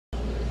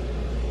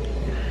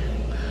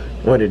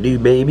What it do,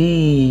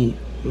 baby?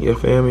 You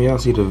feel me? Y'all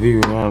see the view,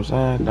 you know what I'm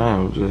saying?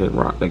 Damn, just had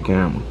rocked the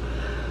camera.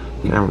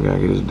 Camera gotta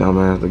get his dumb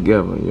ass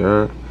together, you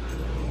heard?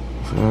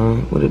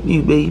 What it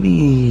do,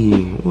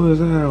 baby? What's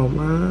hell,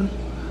 man?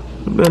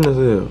 What the business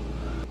is?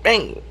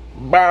 Bang!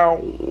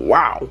 Bow!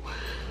 Wow!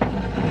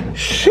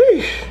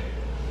 Sheesh!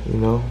 You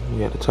know, you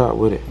got to talk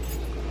with it,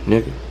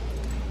 nigga.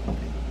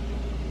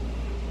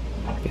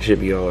 It should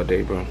be all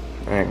day, bro.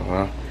 I ain't gonna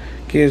lie.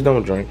 Kids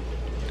don't drink.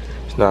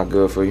 It's not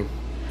good for you.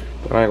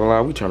 But I ain't gonna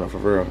lie, we turn up for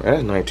real.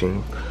 That's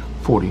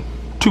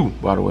 1942,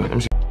 by the way. Let me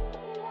see.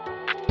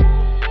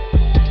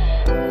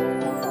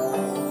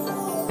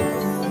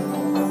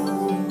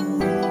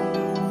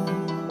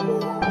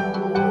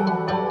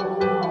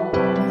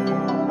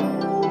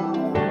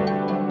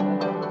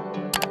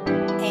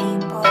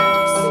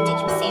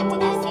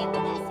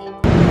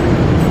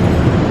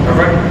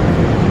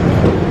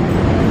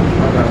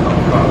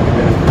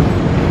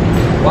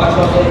 Watch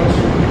those legs.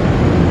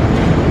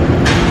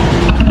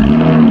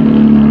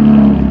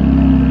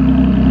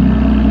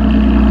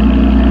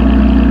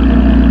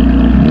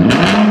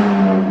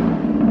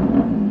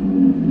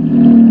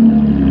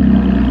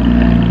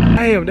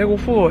 Damn, they go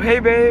forward. Hey,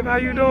 babe, how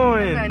you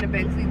doing? I'm in the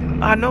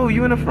backseat. I know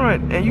you in the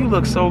front, and you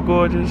look so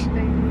gorgeous.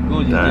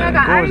 Gorgeous,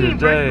 gorgeous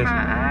jazz.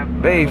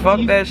 Babe, fuck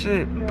that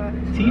shit.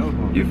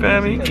 You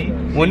feel me?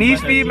 When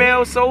these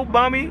females so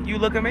bummy, you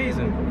look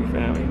amazing. You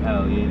feel me?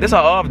 Hell yeah. This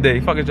our off day.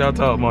 Fuck it, y'all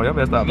talking about. Y'all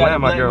better stop playing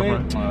my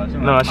girlfriend.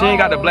 No, she ain't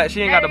got the black.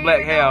 She ain't got the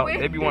black hair.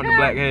 They be wanting the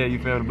black hair. You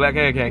feel me? The black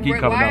hair can't keep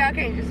coming Why up. I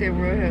can't just say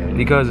real hair?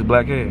 Because it's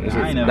black hair.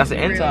 That's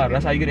the insider.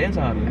 That's how you get the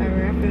insider. You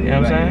know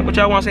what I'm saying? What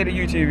y'all want to say to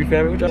YouTube? You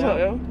feel me? What y'all say,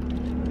 yo?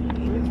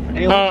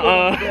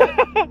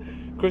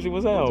 Christian,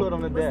 what's up? You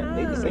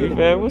feel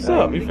me? What's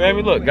up? You feel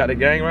me? Look, got the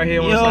gang right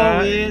here on the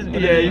side.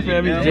 Yeah, you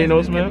feel me?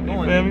 Gino Smith. You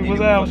feel me?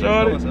 What's up,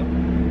 shorty?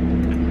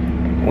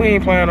 We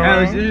ain't playing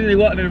around. They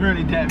walked in the room,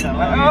 they tapped out.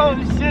 Like, oh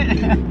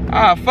shit!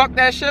 Ah, fuck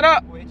that shit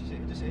up. Stop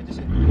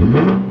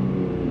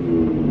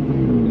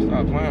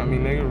playing with me,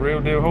 nigga. Real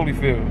deal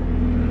Holyfield.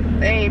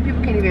 Dang,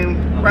 people can't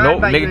even ride.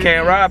 Nope, nigga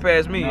can't ride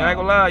past me. I ain't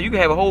gonna lie. You can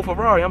have a whole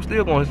Ferrari. I'm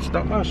still gonna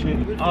stop my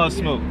shit. All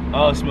smoke.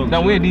 All smoke.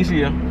 Now we're in DC,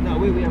 yeah? No,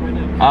 we are right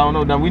now. I don't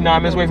know. Now we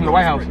 9 minutes away from the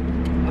White House.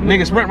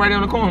 Nigga sprint right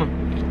down the corner.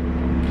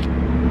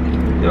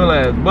 Your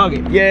ass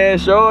bugging. Yeah,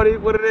 shorty.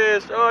 What it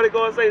is? Shorty,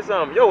 go and say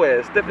something. Your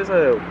ass stiff as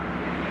hell.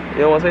 You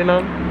don't want to say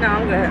nothing? No,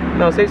 I'm good.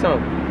 No, say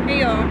something.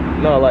 Hey, y'all.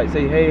 No, like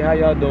say, hey, how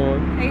y'all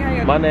doing? Hey, how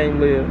y'all My name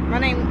Liv. My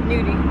name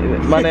Nudie.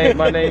 My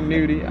name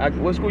Nudie.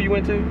 What school you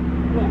went to?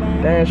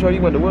 Woodlawn. Damn, sure you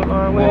went to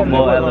Woodlawn.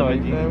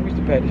 Woodlawn. We used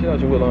to pack the shit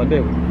out your Woodlawn,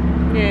 didn't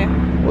we? Yeah.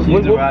 What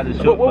was your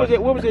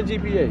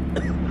GPA?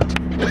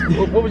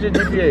 What was your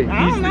GPA?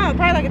 I don't know.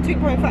 Probably like a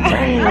 2.5.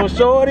 Damn,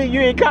 shorty, you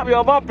ain't copy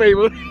off my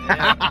paper.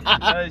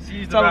 She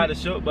used to ride the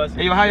short bus.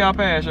 Hey, yo, how y'all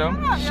pass, yo?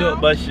 Short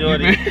bus,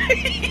 shorty.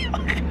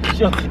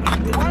 Short.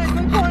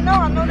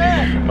 I know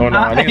that. Oh no,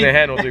 niggas ain't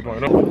had no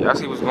 3.0. Y'all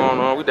see what's going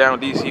on? We down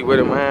DC with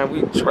it, man.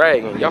 We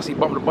dragging. Y'all see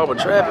bumper to bumper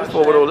traffic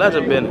for those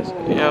legend business.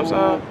 You know what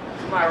I'm saying?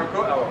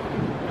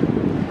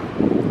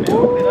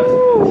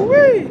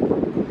 Woo-wee.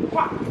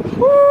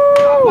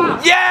 Woo!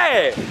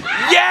 Yeah!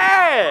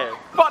 Yeah!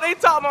 Fuck they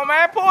talking about,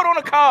 man. Pour it on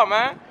the car,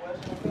 man.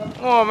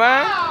 Come on,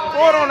 man.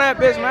 Pour it on that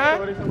bitch, man.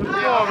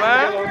 Come on,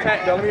 man.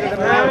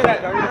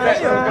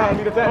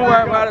 Don't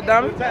worry about it,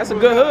 dummy. That's a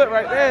good hood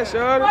right there,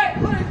 shorty.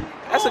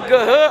 That's a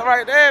good hood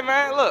right there,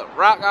 man. Look,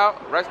 rock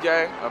out, rest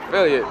gang,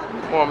 affiliate.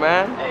 Come on,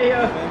 man.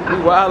 We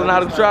wildin'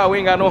 out of the trial. We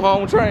ain't got no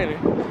home training.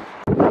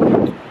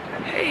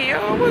 Hey,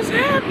 yo, what's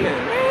happening,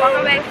 man?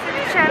 Welcome back to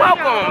the channel.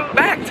 Welcome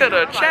back to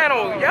the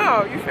channel,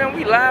 y'all. You feel me?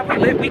 We live, we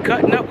lit, we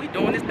cutting up, we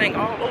doing this thing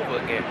all over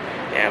again.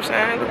 You know what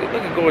I'm saying?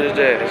 Look at gorgeous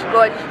jazz.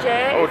 Gorgeous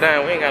jazz. Oh,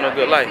 damn, we ain't got no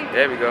good light.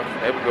 There we go.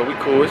 There we go. We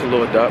cool. It's a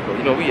little dark, but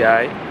you know, we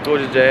alright.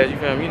 Gorgeous jazz, you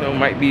feel me? You know,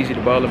 Mike Beasley,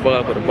 the ball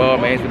above, but the ball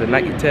man's with the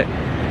Nike Tech.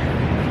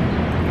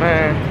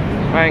 Man,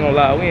 I ain't gonna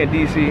lie, we in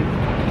DC.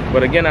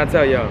 But again, I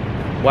tell y'all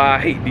why I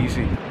hate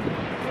DC.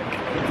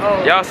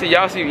 Oh. Y'all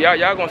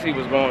gonna see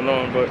what's going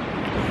on, but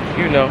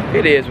you know,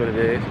 it is what it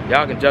is.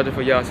 Y'all can judge it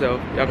for yourself.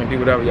 Y'all can do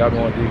whatever y'all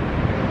gonna do.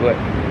 But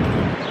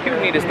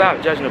people need to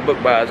stop judging a book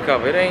by its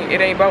cover. It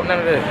ain't about none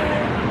of that.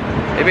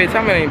 They better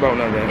tell me it ain't about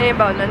none of that. Ain't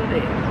about none of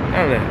that.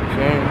 None of that. You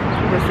feel me?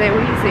 Just say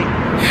what he say.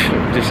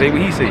 Just say what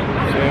he say.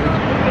 You feel me?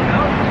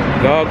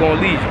 God gonna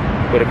lead you.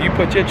 But if you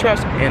put your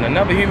trust in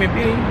another human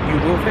being, you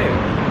will fail.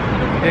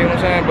 You know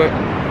what I'm saying? But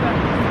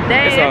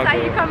Dang, it's all that's how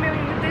good. you come in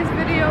with this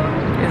video?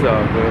 It's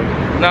all good.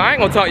 Now, I ain't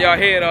gonna talk y'all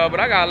head off,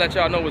 but I gotta let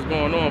y'all know what's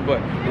going on. But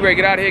we ready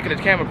to get out of here because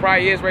the camera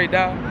probably is ready to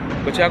die.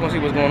 But y'all gonna see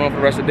what's going on for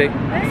the rest of the day.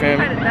 You feel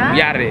me?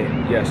 We out of there.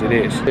 Yes, it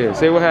is. Yeah,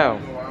 say what how.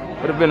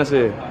 What the business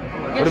is.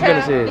 What the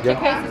business is, Get your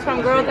cases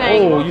from Girl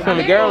Things. Oh, you from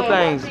the girl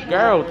things.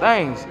 Girl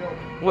things.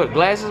 What,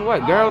 glasses?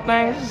 What, girl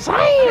things?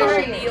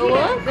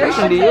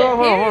 Christian Dior.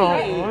 Hold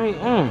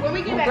on. When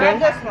we get back,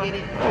 just get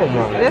it. Oh my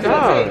God. That's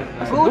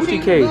a Gucci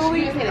case. What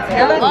is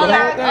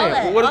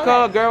it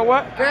called? Girl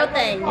what? Girl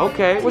Things.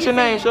 Okay. What's your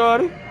name,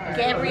 shorty?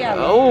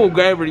 Gabriella. Oh,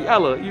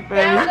 Gabriella. You feel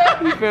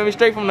me? You feel me?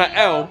 Straight from the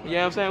L. You know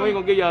what I'm saying? We ain't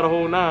gonna give y'all the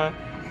whole 9.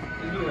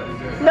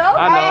 No.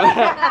 I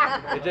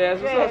know. Hey,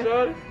 Jazz, what's up,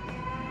 shorty?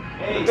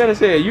 You better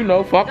say it, you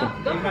know, fuck him.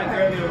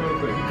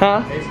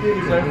 Huh?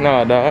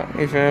 No, dog.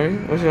 You feel me?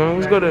 What's your,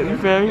 let's go to, you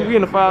feel me? We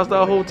in a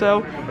 5-star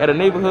hotel at a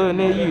neighborhood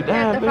near you.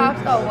 Damn, The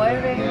 5-star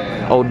what, baby?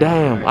 oh,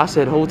 damn. I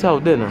said hotel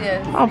dinner.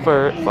 Yes. I'm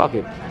for it. Fuck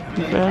it.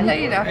 You feel I know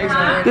me? you're not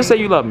for Just say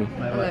you love me.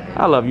 sure.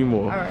 I love you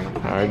more.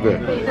 Alright,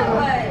 good.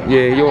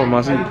 Yeah, you're on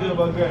my seat. Yo,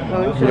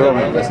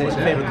 man, listen, it's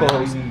your favorite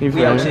co-host. You We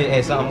feel out me? shit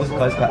at something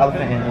what's called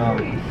Elephant and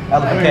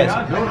Elephant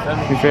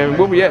Cats. You feel me?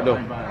 Where we at, though?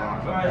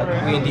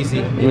 We in DC.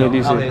 We in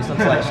DC. Out here, some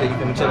slack shit. You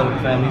feel me? Chilling with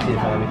the family. Shit,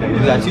 family.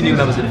 We got 2 new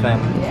members of the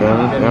family. You feel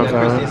me? You know what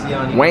I'm Christy and saying?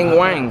 Siani. Wang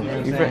Wang.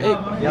 You feel me? Hey,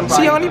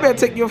 Siani, you better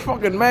take your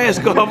fucking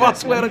mask off. I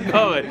swear to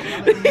God.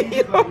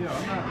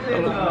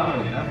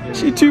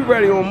 She too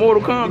ready on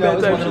Mortal You know, Kombat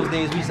it's type one of those shit.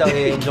 days we just out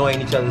here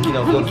enjoying each other, you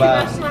know, good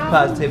vibes,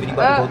 positivity,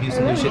 about to go do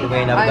some new shit that we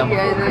ain't never done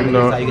before.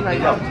 No. That's how you get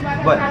things out.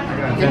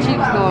 But, Your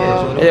cheeks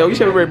go. Hey, yo, you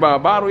should be ready to buy a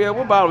bottle, yeah?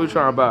 What bottle we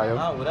trying to buy, yo?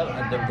 whatever,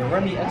 the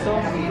Remy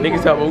XO?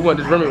 Niggas talking about, we want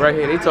this Remy right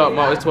here. They talking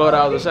about it's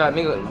 $12 a shot.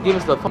 Nigga, give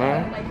us the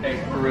man.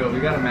 For real, we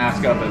got a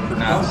mask up and for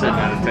now sitting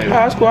at a table.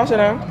 Alright, that's cool. I'll sit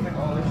down.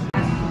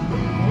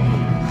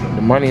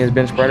 The money has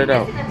been spread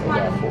out.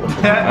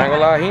 I ain't gonna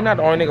lie, he not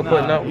the only nigga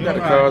putting up. We got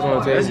the cards on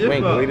the table.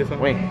 Wink,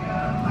 wink.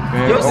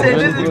 Man, Yo, oh, said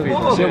this really, is really.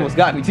 full. She almost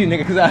got me too,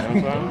 nigga, cause I...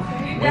 Wink,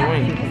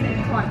 wink. You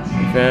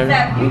feel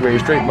me? We ready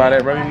straight by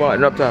that Remy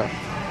Martin up top.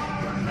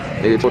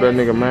 They told that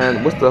nigga,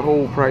 man, what's the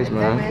whole price,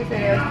 man? Man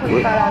said it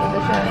was $25 a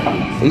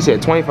shot. He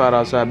said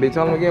 $25 shot, bitch.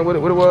 Tell him again what it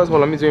was. Hold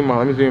on, let me zoom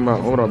out.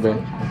 Hold on,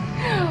 babe.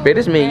 Babe,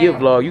 this mean your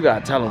vlog. You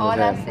gotta tell him All what's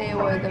I happening. said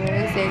was the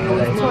man said it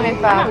was $25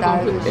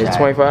 a shot. It's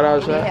 $25 a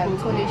We shot? have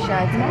 20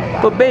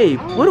 shots. But babe,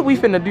 what are we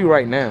finna do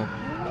right now?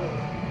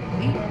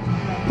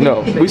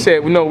 No, we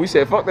said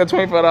fuck that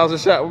 $25 a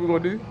shot. What we gonna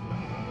do?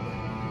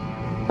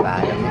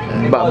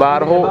 Buy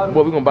the whole.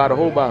 What we gonna buy the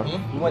whole bottle?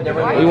 You want that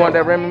Remy? We want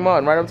that Remy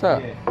Martin right up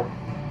top.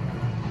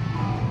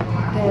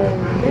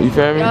 You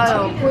feel me?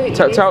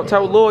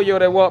 Tell Lil Yo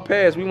that walk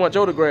past. We want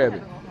Joe to grab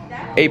it.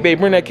 Hey babe,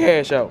 bring that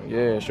cash out.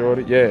 Yeah,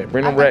 shorty. Yeah,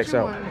 bring them racks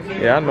out.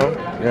 Yeah, I know.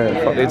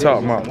 Yeah, fuck they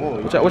talking about.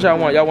 What y'all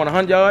want? Y'all want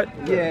 100 yard?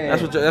 Yeah.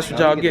 That's what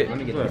y'all get.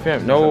 You feel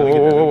me?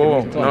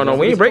 No, no,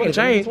 we ain't breaking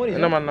chains.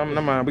 No,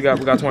 man, we got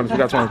 20s. We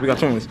got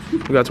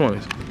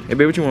 20s. Hey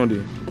babe, what you wanna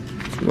do?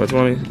 You want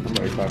 20s?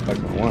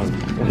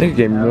 Nigga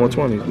gave me more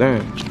 20s.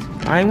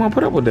 Damn. I ain't wanna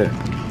put up with that.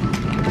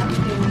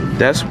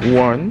 That's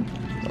 1,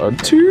 a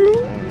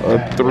 2,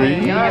 a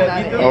 3,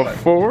 a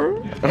 4,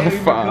 a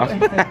 5.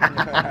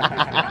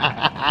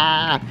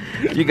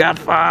 You got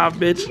 5,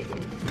 bitch.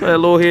 Tell that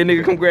little head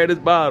nigga come grab this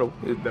bottle.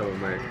 It's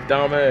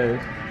dumb ass.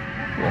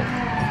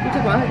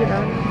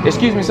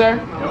 Excuse me, sir.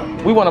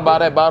 We want to buy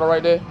that bottle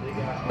right there.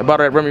 The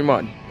bottle at Remy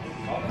Martin.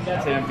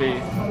 That's empty.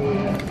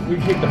 We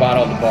kicked the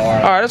bottle at the bar.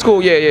 All right, that's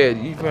cool. Yeah.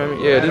 You feel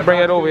me? Yeah, just bring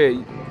that over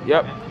here.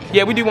 Yep.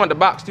 Yeah, we do want the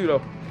box too,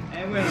 though.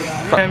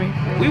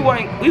 We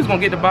was gonna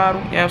get the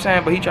bottle, you know what I'm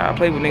saying? But he tried to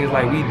play with niggas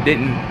like we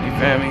didn't, you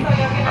feel me?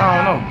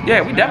 I don't know.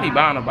 Yeah, we definitely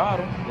buying a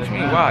bottle. Which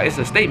means, wow, it's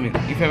a statement,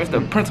 you feel me? It's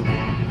the principle.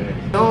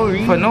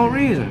 For no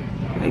reason.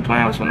 They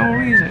playing us for no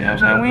reason, you know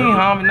what I'm saying? We ain't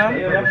harming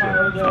nothing.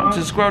 I'm just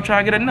a squirrel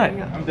trying to get a nut.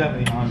 I'm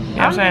definitely on you. You know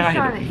what I'm saying?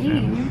 trying to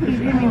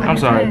eat. I'm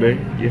sorry,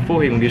 babe. Your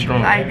forehead gonna get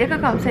strong. Like, they could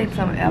come take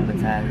some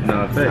appetizers.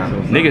 No,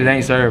 thanks. Niggas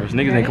ain't service.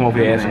 Niggas ain't come over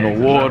here asking no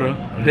water.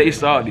 They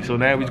salty, so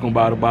now we just gonna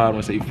buy the bottle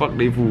and say fuck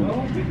they food.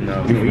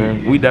 No,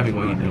 We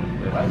definitely gonna eat them.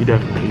 We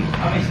definitely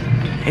gonna eat.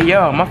 Hey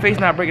yo, my face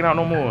not breaking out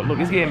no more. Look,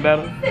 it's getting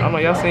better. I don't know,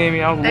 y'all seeing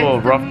me? I was a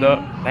little roughed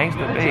up. Thanks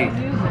to babe.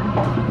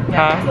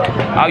 Huh?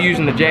 I was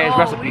using the Jazz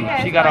recipe.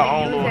 She got her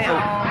own little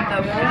soap.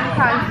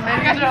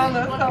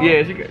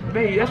 Yeah, she got,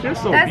 babe, that's your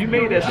soap. You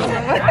made that soap.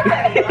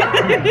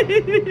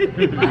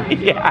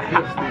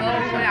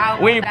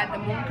 Yeah. We ain't- Got the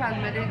Moon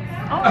Cosmetics.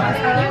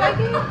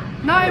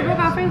 No, it broke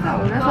our face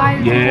out. That's why.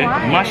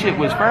 Yeah, my shit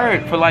was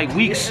furred for like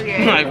weeks.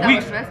 Like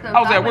weeks. I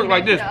was at work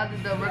like this. I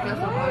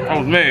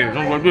was mad. I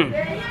was like this.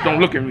 Don't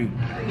look at me.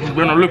 You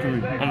better not look at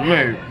me. I'm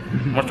mad.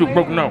 My shit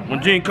broken out.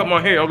 When Gene cut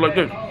my hair, I was like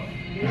this.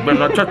 You better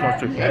not touch my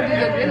shit.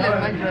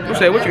 You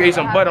say, what you ate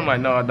some butter? I'm like,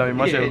 no, I don't.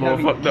 My shit was a little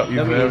fucked up.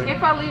 You feel me?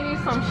 If I leave you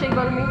some shit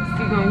go to me, you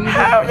gonna use it?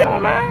 Hell yeah,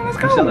 man. Let's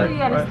go. You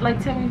gotta like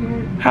tell me if it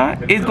works. Huh?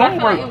 It's I gonna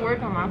feel like it work.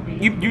 work on my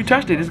face. You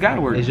touched it. It's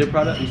gotta work. Is your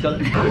product, you sell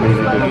it? You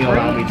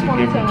allow me to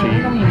give it to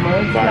you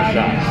by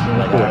shots.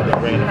 Like the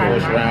ring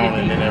goes around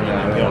and then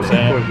everything, you know what I'm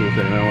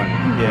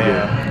saying?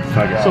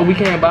 Yeah. So we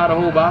can't buy the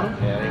whole bottle?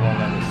 Yeah, they won't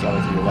let me sell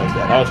it to you like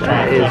that. I was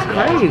trying to It's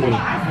crazy. I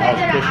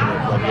was pushing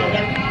it, but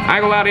yeah. I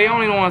ain't gonna lie, they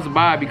only the ones to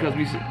buy it because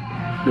we.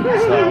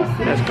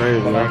 That's crazy,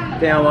 man.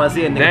 They don't want to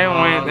see a nigga.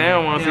 They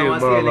don't want to see a it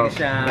ball nigga out.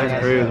 shine.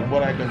 That's crazy.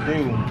 What I can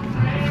do,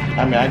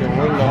 I mean, I can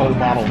bring the whole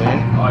bottle in,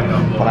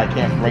 but I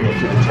can't bring it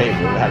to the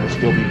table. I have to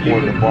still be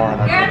poured in the bar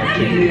and I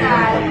bring it to you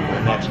for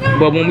the next one.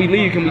 But when we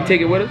leave, can we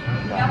take it with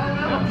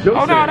us?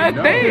 Oh no, that's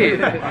dead.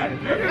 That's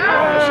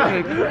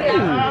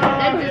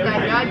just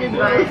like y'all just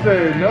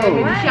buying no.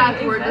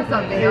 shots worth or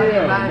something. Y'all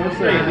just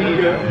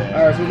buying them.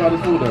 Alright, so about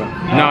this food though.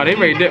 No, they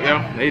ready dip,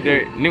 yo. They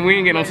did. We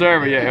ain't get no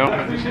server yet, yo.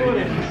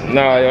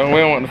 Nah, yo, we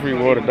don't want the free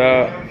water,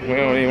 dog. We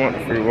don't even want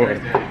the free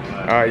water.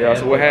 Alright, y'all,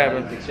 so what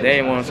happened? They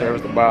ain't want to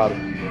service the bottle.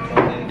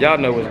 Y'all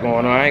know what's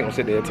going on. I ain't gonna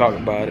sit there and talk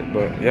about it,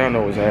 but y'all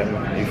know what's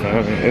happening. You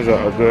feel me? It's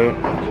all good.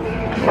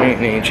 We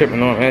ain't even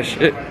tripping on that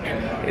shit.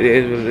 It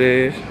is what it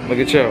is. Look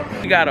at y'all.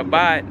 We gotta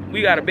buy it.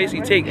 We gotta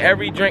basically take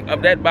every drink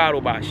of that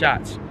bottle by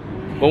shots.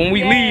 But when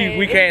we leave,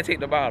 we can't take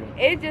the bottle.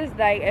 It's just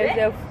like as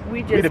if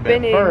we just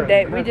spending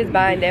that, we just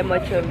buying that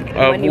much of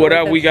money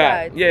whatever we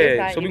got. shots.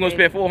 Yeah, so we gonna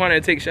spend $400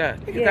 and take shots.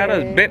 Niggas got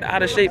us bent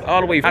out of shape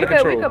all the way out of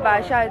control. We could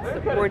buy shots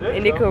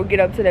and it could get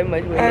up to that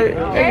much money.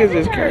 Niggas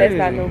is crazy. That's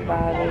not no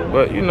bother.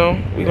 But you know,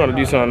 we gonna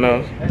do something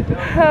else.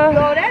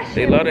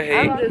 They love to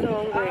hate. I'm just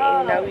hungry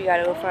and now we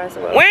gotta go find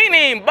somewhere. We ain't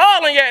even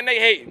balling yet and they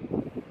hating.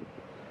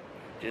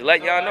 Just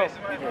let y'all know.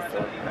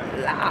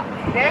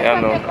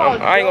 Y'all know.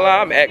 I ain't gonna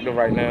lie, I'm active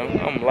right now.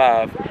 I'm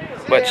live.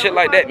 But shit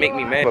like that make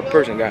me mad. But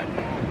person got it.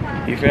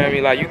 You feel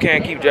me? Like you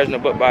can't keep judging a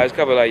book by its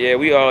cover. Like, yeah,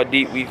 we all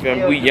deep, we feel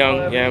me, we young,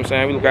 you know what I'm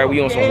saying? We look like we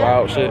on some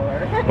wild shit.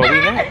 But we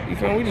not. You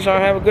feel me? We just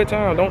trying to have a good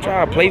time. Don't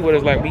try to play with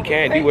us like we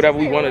can't do whatever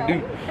we wanna do.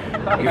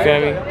 You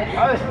feel me?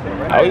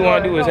 All we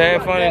wanna do is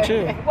have fun and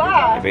chill.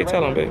 Babe,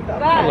 tell them, babe.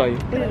 I love you.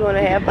 We just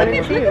wanna have fun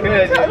and chill. No,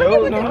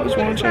 I just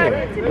wanna chill.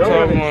 That's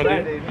all we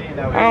wanna do.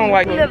 I don't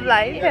like Live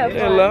life, have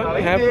yeah, fun. love,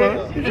 have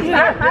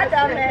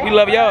fun. We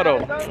love y'all though.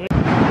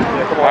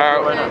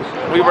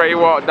 Alright, we ready to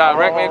walk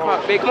directly.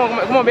 Babe, come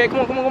on, babe, come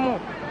on.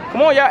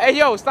 Come on, y'all. Hey,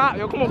 yo, stop,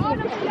 yo, come on.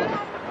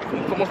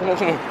 Come on.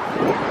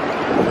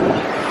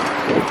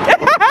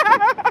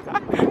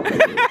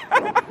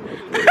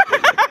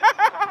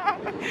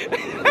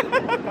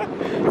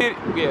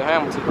 We at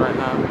Hamilton right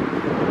now. You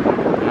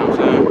know what I'm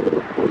saying?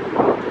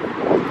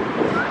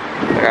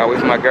 I gotta wait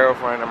for my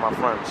girlfriend and my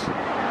friends.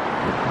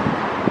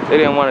 They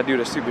didn't want to do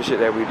the stupid shit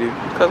that we do.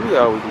 Cause we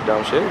always do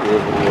dumb shit.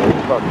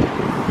 Fuck it.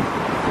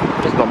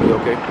 It's gonna be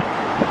okay.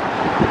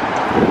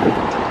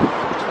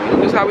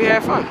 This is how we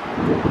have fun. You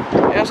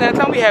know what I'm saying?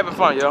 Tell me we having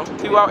fun, yo.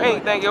 People out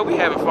anything, yo, we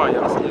having fun,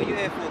 yo. You're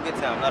here for a good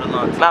time, not a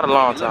long time. Not a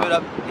long time. Live it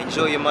up,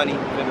 enjoy your money,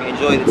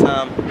 enjoy the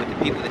time with the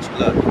people that you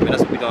love.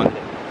 That's what we're doing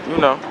today. You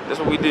know, that's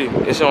what we do.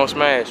 It's on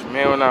Smash, from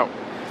here on out.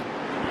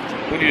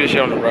 We do this shit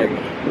on the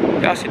regular.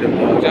 Y'all see the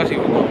vlogs, y'all see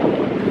what's going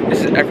on.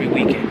 This is every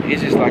weekend.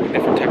 It's just like a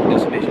different type of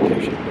destination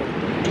type shit.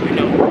 You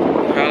know,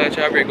 I'll let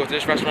y'all go to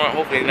this restaurant.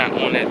 Hopefully not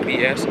on that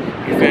BS.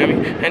 You feel me?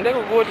 And then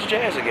we'll go to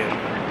Jazz again.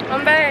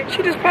 I'm back.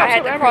 She just I pops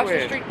had up to cross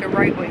everywhere. the street the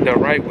right way. The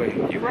right way.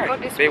 You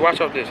right. They watch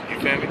out this. You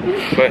feel me?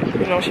 But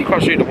you know, she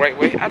crossed the street the right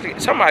way. I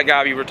think somebody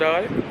gotta be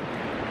retarded.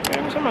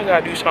 Man, somebody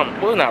gotta do something.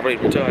 Well, not really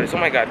retarded.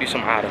 Somebody gotta do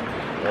something out of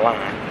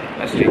line.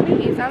 That's it.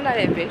 Means I'm not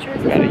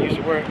adventurous. You gotta use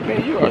the word.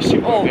 Man, you are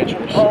super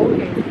adventurous. Oh,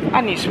 okay.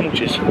 I need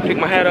smooches. Pick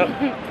my hat up.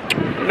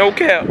 No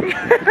cap.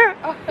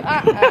 Get off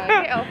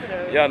of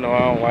those. Y'all know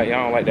y'all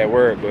don't like that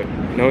word, but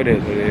you know it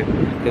is what it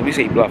is. Cause we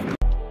say bluffing.